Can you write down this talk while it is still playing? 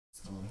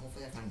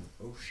hopefully I find an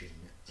ocean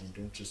and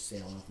don't just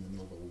sail off in the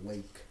middle of a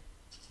lake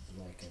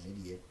like an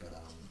idiot, but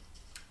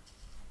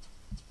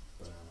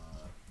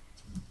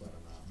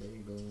banana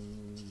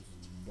bagels,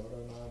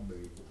 banana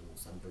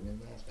bagels. I'm bringing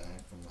that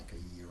back from like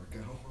a year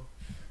ago,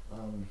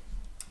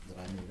 that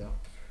I made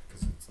up,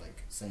 because it's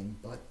like saying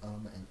but,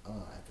 and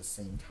at the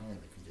same time,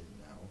 if you didn't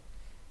know.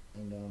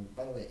 And,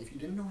 by the way, if you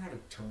didn't know how to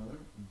turn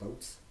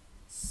boats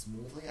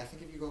smoothly, I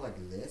think if you go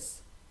like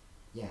this,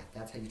 yeah,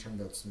 that's how you turn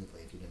boats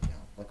smoothly, if you didn't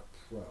know, like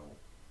a pro.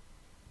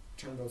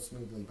 Turn boats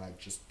smoothly by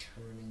just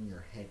turning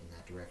your head in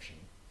that direction.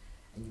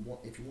 And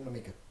if you want to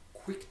make a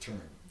quick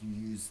turn, you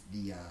use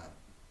the,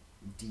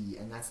 D,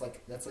 and that's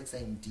like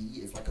saying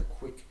D is like a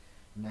quick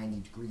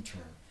 90-degree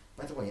turn.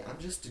 By the way, I'm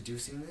just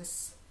deducing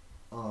this,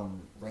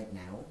 right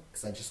now,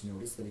 because I just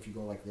noticed that if you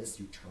go like this,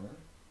 you turn,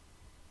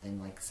 and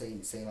like, say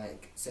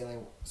like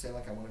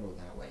I want to go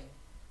that way,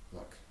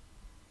 look,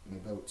 my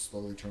boat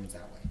slowly turns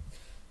that way,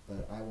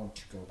 but I want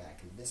to go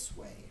back this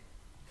way.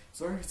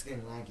 Sorry if it's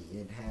getting laggy,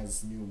 it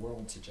has new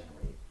world to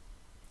generate,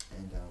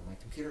 and my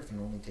computer can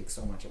only take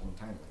so much at one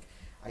time. Like,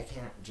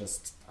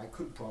 I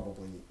could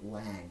probably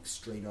lag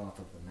straight off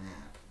of the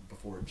map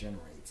before it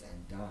generates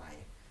and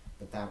die,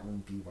 but that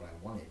wouldn't be what I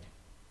wanted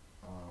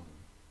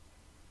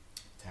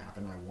to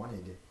happen. I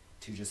wanted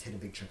to just hit a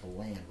big chunk of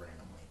land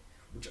randomly,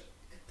 which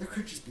there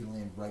could just be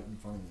land right in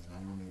front of me and I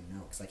don't even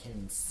know, because I can't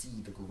even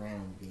see the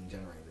ground being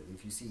generated.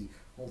 If you see,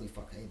 holy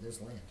fuck, hey,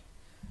 there's land.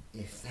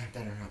 If that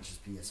better not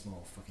just be a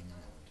small fucking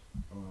island.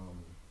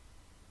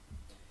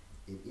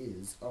 It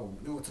is, oh,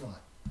 no it's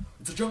not.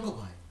 It's a jungle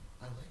biome.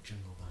 I like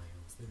jungle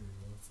biomes, they're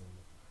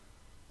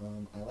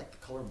awesome. I like the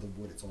color of the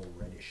wood, it's all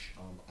reddish.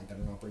 I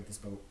better not break this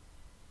boat.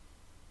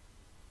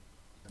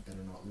 I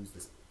better not lose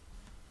this.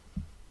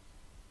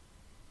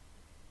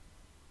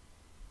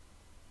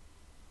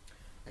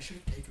 I should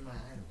have taken my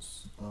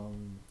items.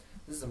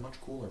 This is a much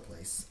cooler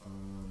place.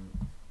 I'm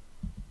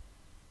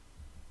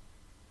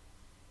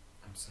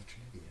such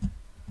an idiot.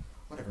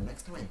 Whatever,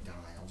 next time I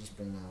die, I'll just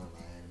bring my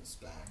items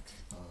back.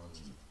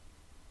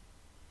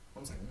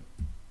 1 second.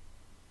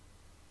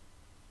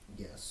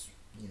 Yes.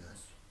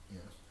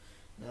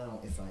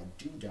 Now, if I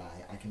do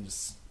die, I can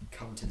just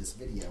come to this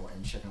video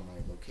and check out my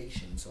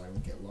location so I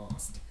don't get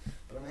lost.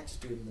 But I might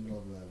just do it in the middle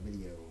of a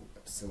video,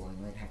 so I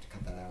might have to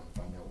cut that out and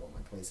find out what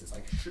my place is.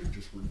 I should have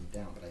just written it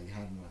down, but I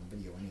had it on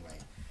video anyway.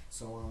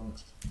 So,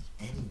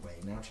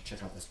 anyway, now to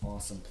check out this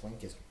awesome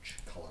Plankist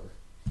color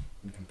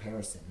in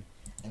comparison.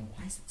 And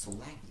why is it so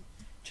laggy?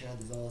 Check out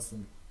this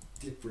awesome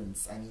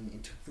difference. I mean,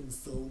 it took them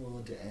so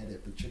long to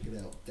edit, but check it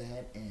out.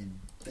 That and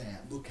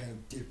that. Look how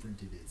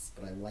different it is.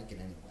 But I like it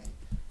anyway,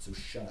 so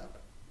shut up.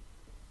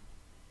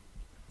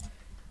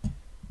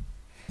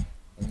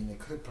 I mean, they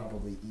could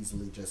probably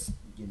easily just,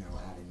 you know,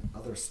 add in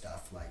other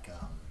stuff, like,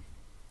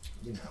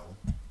 you know,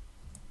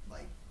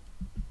 like,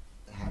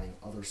 having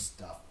other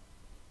stuff.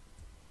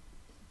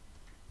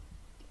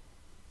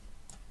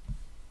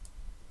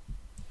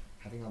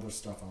 Having other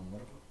stuff on,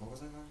 what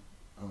was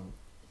I on?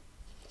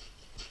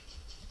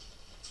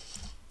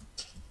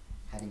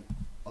 Having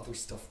other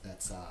stuff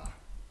that's,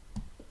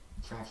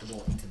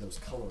 craftable into those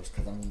colors,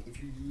 because, I mean,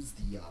 if you use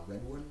the,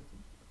 red one,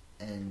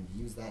 and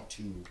use that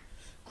to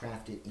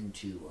craft it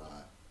into,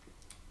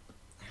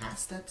 half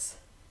steps,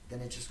 then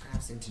it just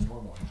crafts into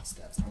normal half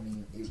steps. I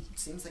mean, it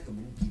seems like it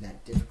wouldn't be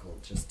that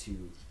difficult just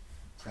to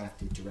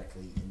craft it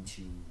directly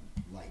into,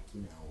 like,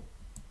 you know,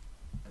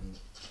 I mean,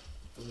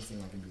 it doesn't seem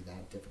like it'd be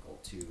that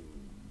difficult to,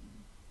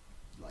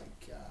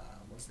 like,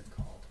 what's it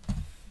called?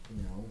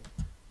 You know,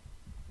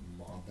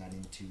 mod that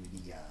into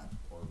the,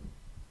 or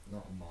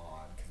not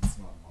mod, because it's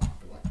not mod,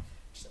 but like,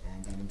 just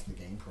add that into the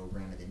game,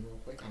 program it in real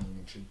quick. I mean,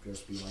 it should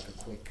just be like a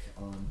quick,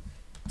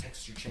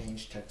 texture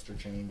change,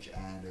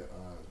 add,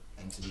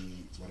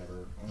 entity,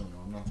 whatever. I don't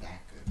know, I'm not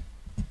that good.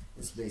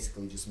 It's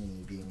basically just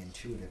me being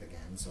intuitive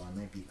again, so I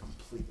might be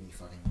completely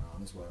fucking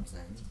wrong, is what I'm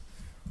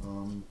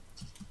saying.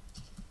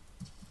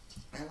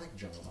 I like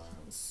jungle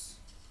biomes.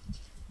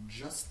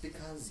 Just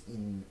because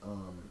in,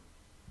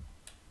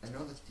 I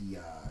know that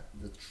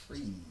the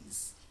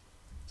trees,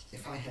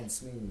 if I had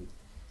smooth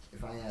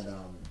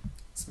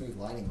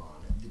lighting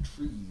on it, the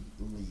tree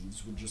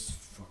leaves would just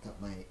fuck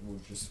my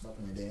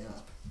day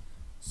up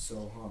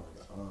so hard,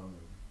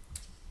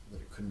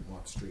 that it couldn't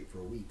walk straight for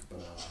a week,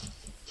 but,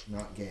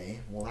 not gay.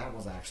 Well, that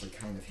was actually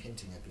kind of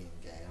hinting at being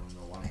gay. I don't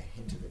know why I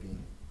hinted at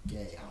being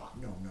gay.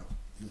 No.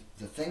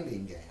 The thing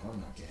being gay, I'm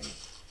not gay.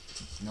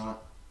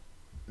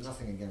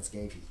 Nothing against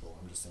gay people,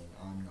 I'm just saying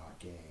I'm not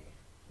gay.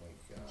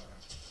 Like,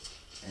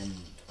 and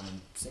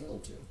I'm single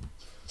too.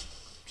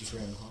 Just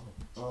random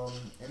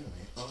comment.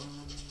 Anyway,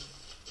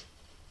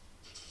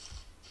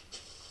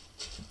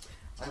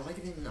 I like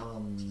it in,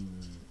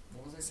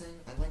 what was I saying?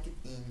 I like it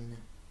in,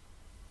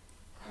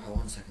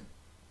 1 second.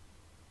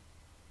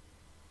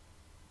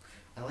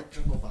 I like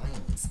jungle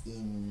biomes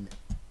in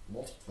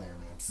multiplayer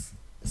maps,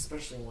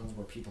 especially ones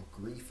where people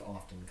grief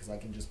often, because I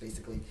can just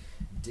basically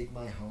dig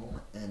my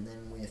home, and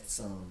then with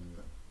some,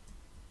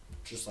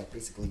 just like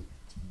basically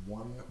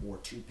 1 or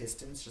 2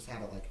 pistons, just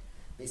have it like,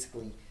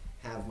 basically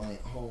have my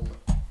home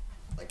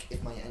like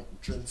if my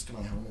entrance to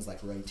my home is like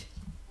right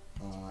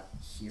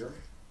here,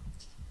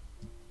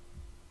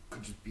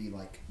 could just be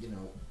like, you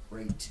know,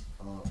 right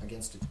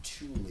against a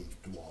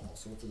 2-leafed wall.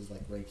 So if it was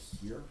like right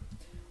here,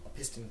 a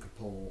piston could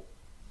pull,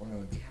 or no,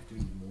 it'd have to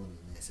be more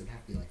than this. It'd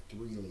have to be like 3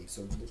 leaves,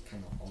 so it would look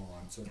kind of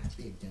odd. So it'd have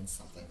to be against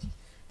something.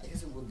 I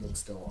guess it would look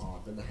still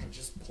odd, but I'd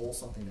just pull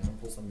something down,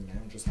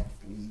 and just have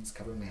leaves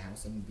covering my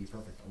house, and it'd be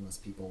perfect unless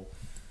people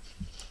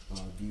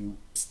view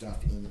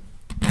stuff in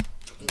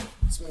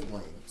smooth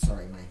lighting.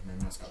 Sorry,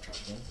 my mouse got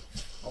trapped again.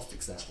 I'll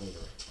fix that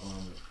later.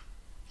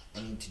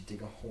 I need to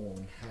dig a hole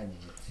and hide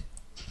in it.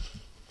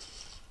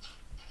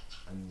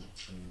 I'm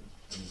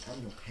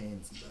no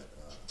pansy, but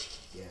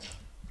yeah,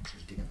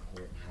 I'm digging a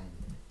hole and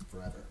hiding in it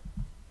forever.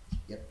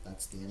 Yep,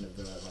 that's the end of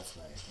the Let's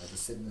Play. I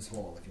just sit in this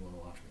hole if you want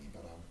to watch me,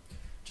 but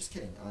just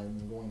kidding.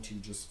 I'm going to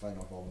just fight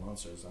off all the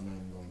monsters. I'm not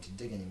even going to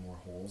dig any more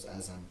holes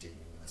as I'm digging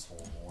this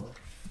hole more.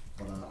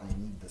 But I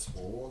need this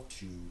hole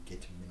to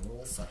get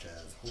minerals, such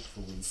as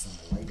hopefully some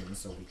lighting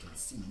so we can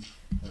see.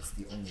 That's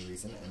the only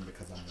reason, and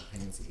because I'm no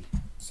pansy.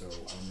 So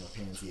I'm no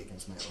pansy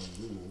against my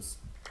own rules.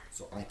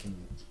 So I can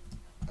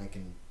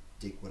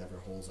dig whatever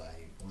holes I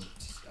want.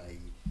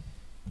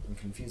 I'm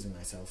confusing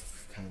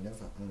myself, kind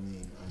of. I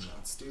mean, I'm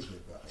not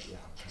stupid, but yeah,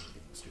 I'm kind of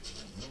being stupid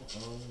right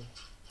now.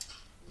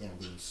 Yeah, I'm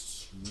being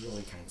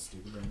really kind of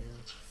stupid right now.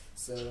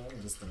 So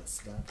I'm just gonna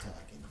stop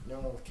talking. No,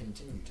 I'll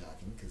continue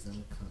talking because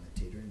I'm a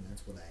commentator and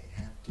that's what I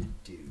have to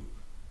do.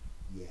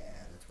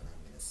 Yeah, that's what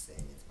I'm gonna say.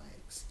 It's my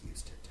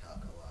excuse to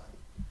talk a lot.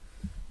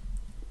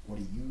 What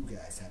do you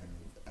guys have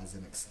as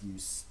an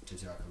excuse to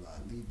talk a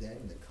lot? Leave that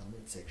in the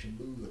comment section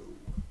below.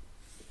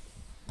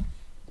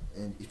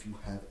 And if you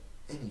have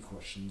any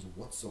questions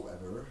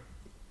whatsoever,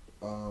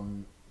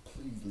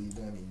 please leave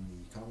them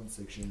in the comment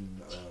section,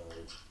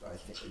 I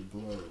think,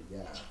 below,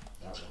 yeah,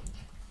 that one.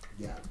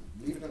 Yeah,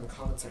 leave it in the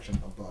comment section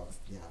above,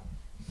 yeah,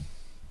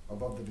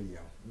 above the video.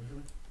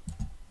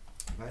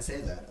 If I say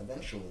that,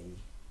 eventually,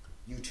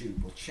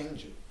 YouTube will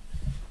change it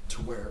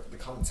to where the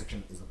comment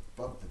section is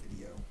above the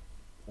video,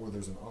 or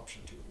there's an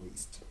option to at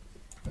least.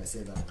 If I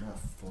say that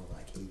enough for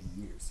like 80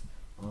 years,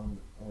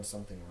 or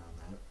something around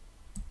that.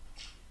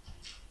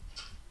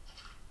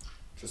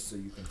 Just so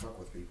you can fuck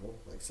with people,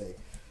 like say,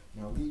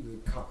 now leave a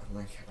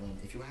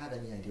if you have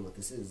any idea what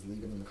this is,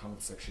 leave it in the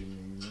comment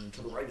section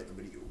to the right of the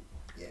video.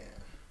 Yeah,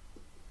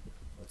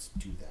 let's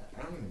do that.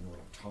 I don't even know what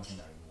I'm talking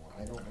about anymore.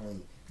 I don't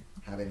really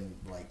have any,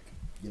 like,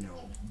 you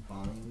know,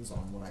 binds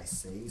on what I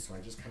say, so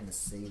I just kind of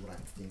say what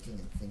I'm thinking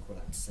and think what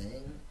I'm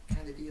saying,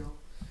 kind of deal.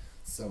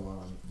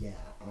 So, yeah,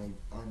 I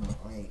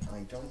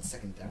don't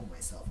second down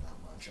myself that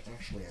much.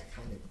 Actually, I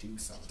kind of do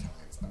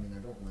sometimes. I mean, I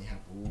don't really have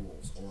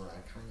rules, or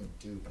I kind of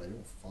do, but I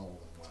don't follow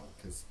them well,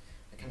 because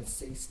I kind of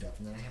say stuff,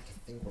 and then I have to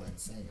think what I'm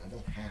saying. I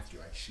don't have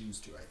to, I choose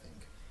to, I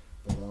think.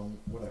 But,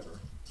 whatever.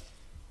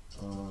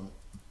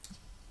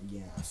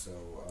 Yeah, so,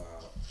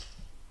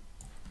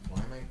 why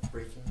am I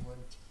breaking wood?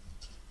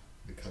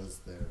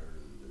 Because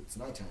it's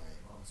nighttime,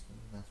 Austin,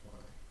 that's why.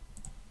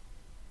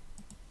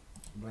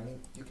 But I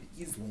mean, you could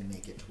easily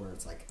make it to where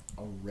it's like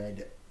a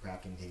red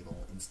crafting table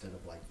instead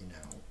of, like, you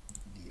know,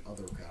 the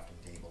other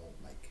crafting table,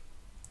 like,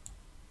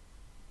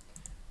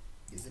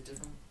 is it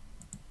different?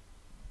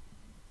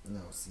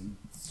 No, see,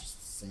 it's just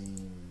the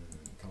same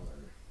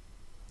color.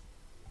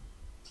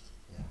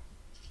 Yeah,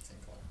 same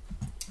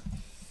color.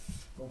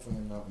 Hopefully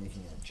I'm not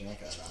making a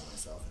jackass out of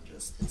myself and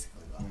just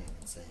basically lying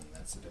and saying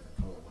that's a different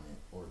color when it,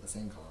 or the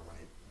same color when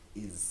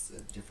it is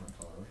a different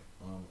color.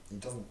 It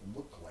doesn't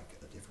look like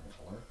a different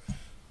color.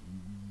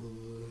 But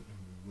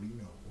what do you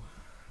know?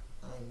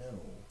 I know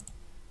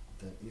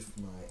that if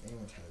my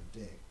aunt had a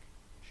dick,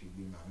 she'd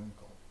be my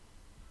uncle.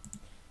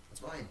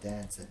 That's what my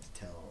dad said to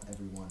tell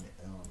everyone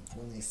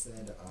when they say,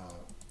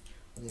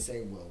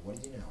 well,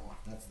 what do you know?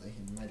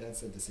 My dad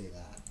said to say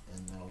that,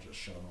 and that'll just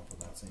shut him up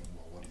without saying,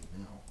 well, what do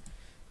you know?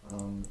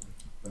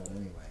 But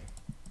anyway,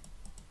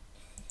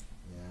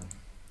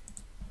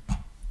 yeah.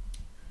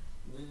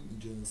 Let me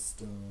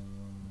just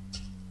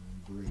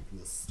break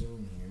this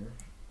stone here.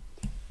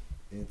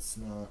 It's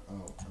not,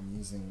 oh, I'm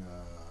using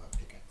a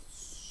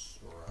pickaxe,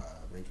 or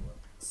a regular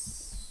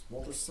axe.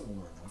 Well, they're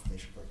similar enough, they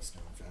should break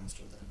stone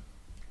faster then.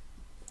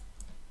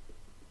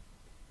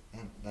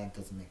 That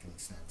doesn't make any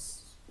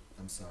sense.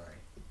 I'm sorry.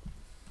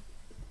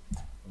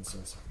 I'm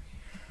so sorry.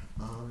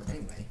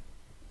 Anyway.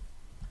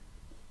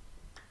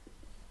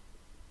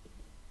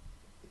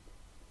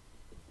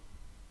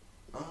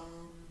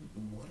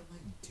 What am I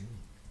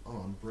doing?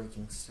 Oh, I'm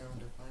breaking stone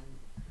to find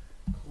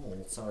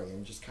coal. Sorry,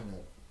 I just kind of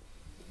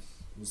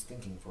was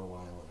thinking for a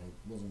while and I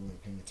wasn't really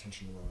paying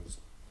attention to what I was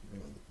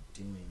really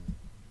doing,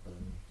 but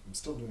I'm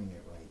still doing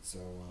it right. So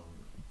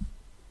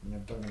I mean,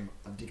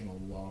 I've digging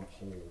a lot of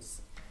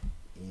holes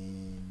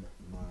in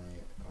my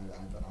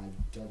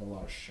I've dug a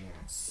lot of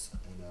shafts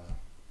and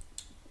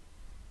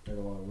dug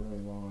a lot of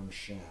really long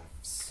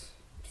shafts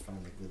to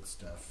find the good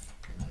stuff.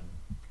 And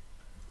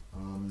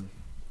then,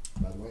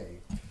 by the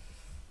way,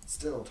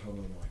 still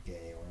totally not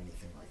gay or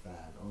anything like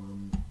that,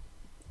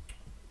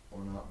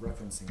 or not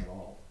referencing at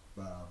all.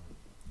 But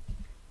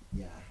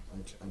yeah,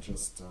 I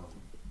just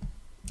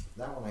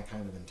That one I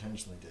kind of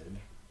intentionally did.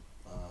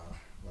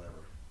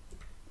 Whatever.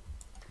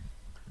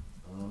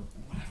 Whatever.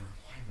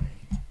 Why am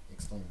I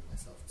explaining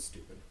myself? It's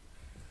stupid.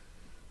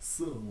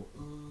 So,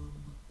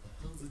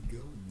 how's it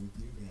going with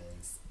you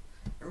guys?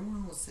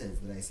 Everyone always says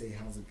that I say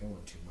how's it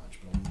going too much,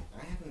 but I mean,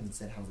 I haven't even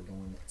said how's it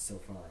going so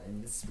far,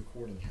 and this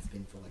recording has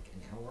been for like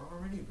an hour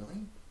already,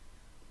 really?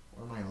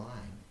 Or am I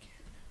lying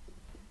again?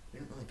 I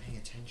didn't really pay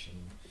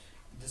attention.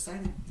 I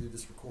decided to do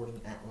this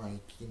recording at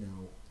like,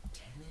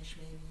 10-ish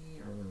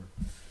maybe, or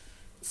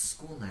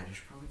school night. I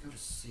should probably go to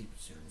sleep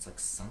soon. It's like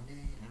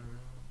Sunday, I don't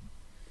know.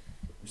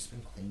 I've just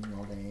been cleaning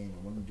all day, and I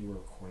want to do a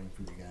recording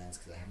for you guys,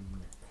 because I haven't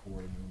been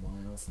recording in a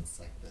while, since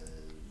like the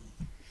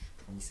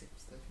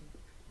 26th, I think?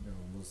 No,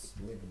 it was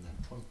later than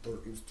that.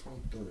 23rd. It was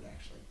 23rd,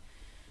 actually.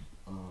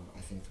 I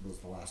think it was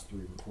the last 3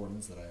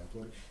 recordings that I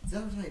uploaded. Is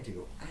that what I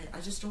do? I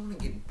just don't want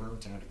to get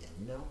burnt out again,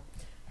 you know?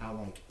 How,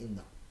 like, in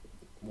the...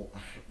 you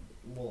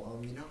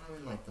know how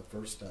in, like, the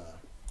first time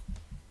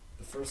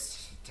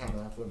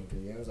I uploaded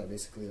videos, I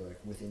basically, like,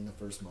 within the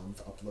first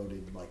month,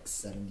 uploaded, like,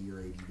 70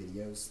 or 80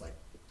 videos, like,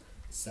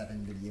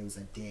 7 videos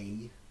a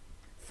day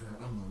for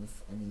a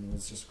month. I mean, it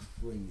was just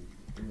crazy.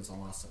 It was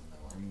awesome,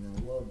 though. I mean, I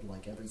loved,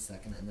 like, every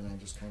second, and then I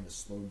just kind of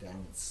slowed down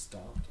and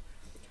stopped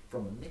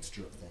from a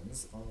mixture of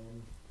things.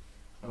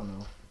 I don't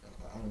know.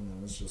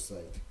 It's just,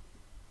 like,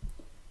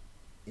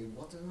 it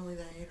wasn't really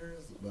the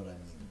haters, but, I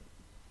mean,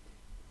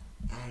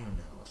 I don't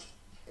know.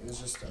 It was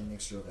just a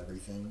mixture of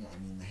everything. I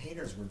mean, the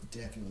haters were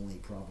definitely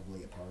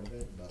probably a part of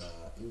it, but,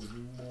 it was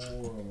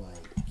more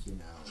like,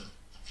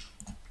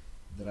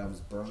 that I was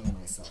burning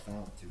myself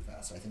out too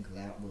fast. I think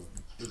that was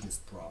the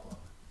biggest problem.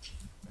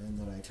 And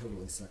that I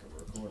totally suck at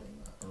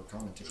recording, or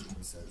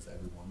commentating, says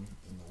everyone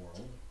in the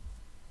world.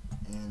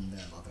 And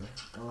their mother.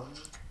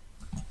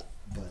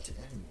 But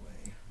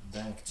anyway,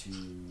 back to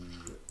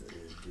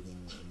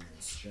digging in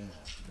this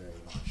shaft, very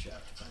long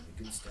shaft, to find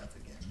the good stuff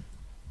again.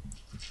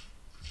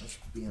 That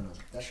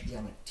should be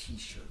on a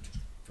t-shirt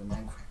for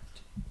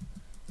Minecraft.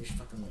 They should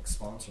fucking, like,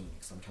 sponsor me,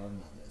 because I'm talking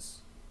about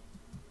this.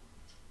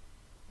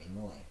 I mean,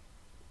 really.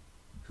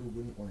 Who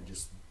wouldn't want to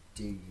just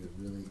dig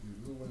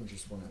who wouldn't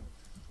just want to,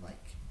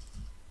 like,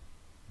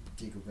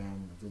 dig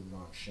around in a really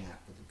long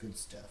shaft with the good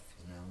stuff,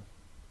 you know?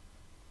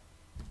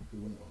 Who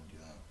wouldn't want to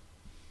do that?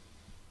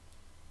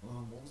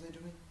 What was I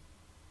doing?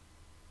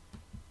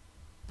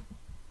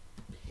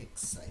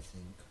 Picks, I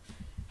think.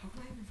 How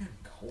come I haven't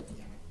found coal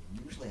yet? I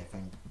mean, usually I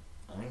find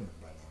iron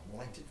by now.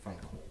 Well, I did find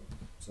coal,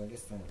 so I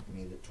guess that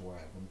made it to where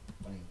I wouldn't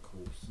find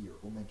coal here.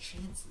 Oh, my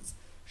chances.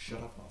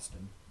 Shut up,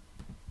 Austin.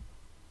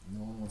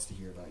 No one wants to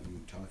hear about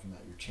you talking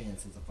about your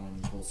chances of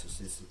finding coal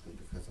statistically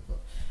because of a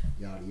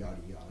yada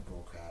yada yada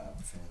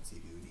bullcrap, fancy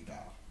doody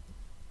da.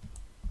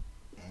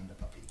 And a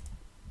puppy.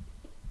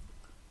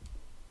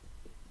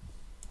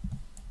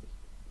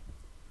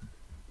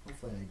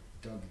 Hopefully I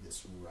dug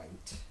this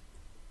right.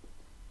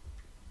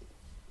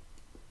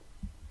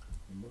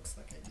 It looks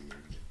like I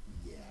did.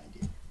 Yeah, I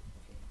did.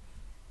 Okay.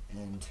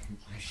 And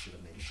I should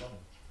have made a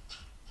shovel.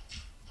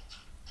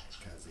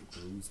 Because it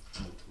goes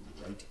out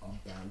right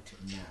about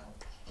now.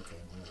 Okay,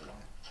 in a little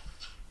while.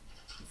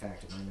 In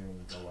fact, it might not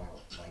even go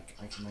out. Like,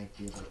 I might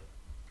be able to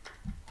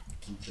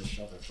keep this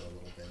shovel for a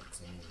little bit,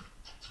 because I mean,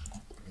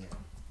 yeah,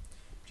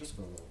 just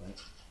for a little bit.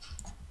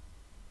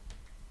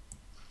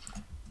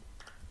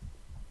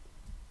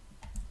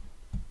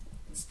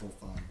 It's still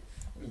fine.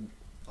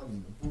 I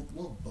mean,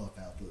 we'll buff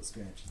out those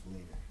scratches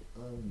later.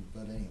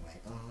 But anyway,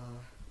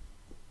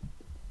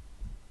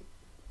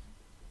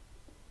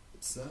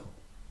 so,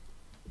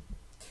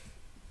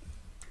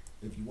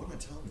 if you want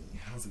to tell me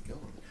how's it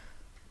going,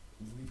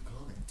 leave a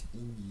comment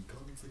in the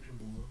comment section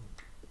below.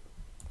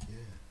 Yeah.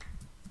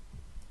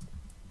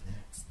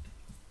 Next.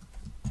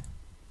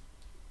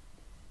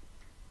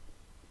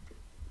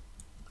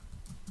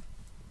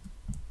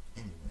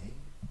 Anyway,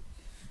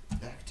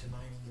 back to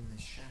mining in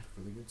this shaft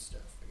for the good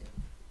stuff.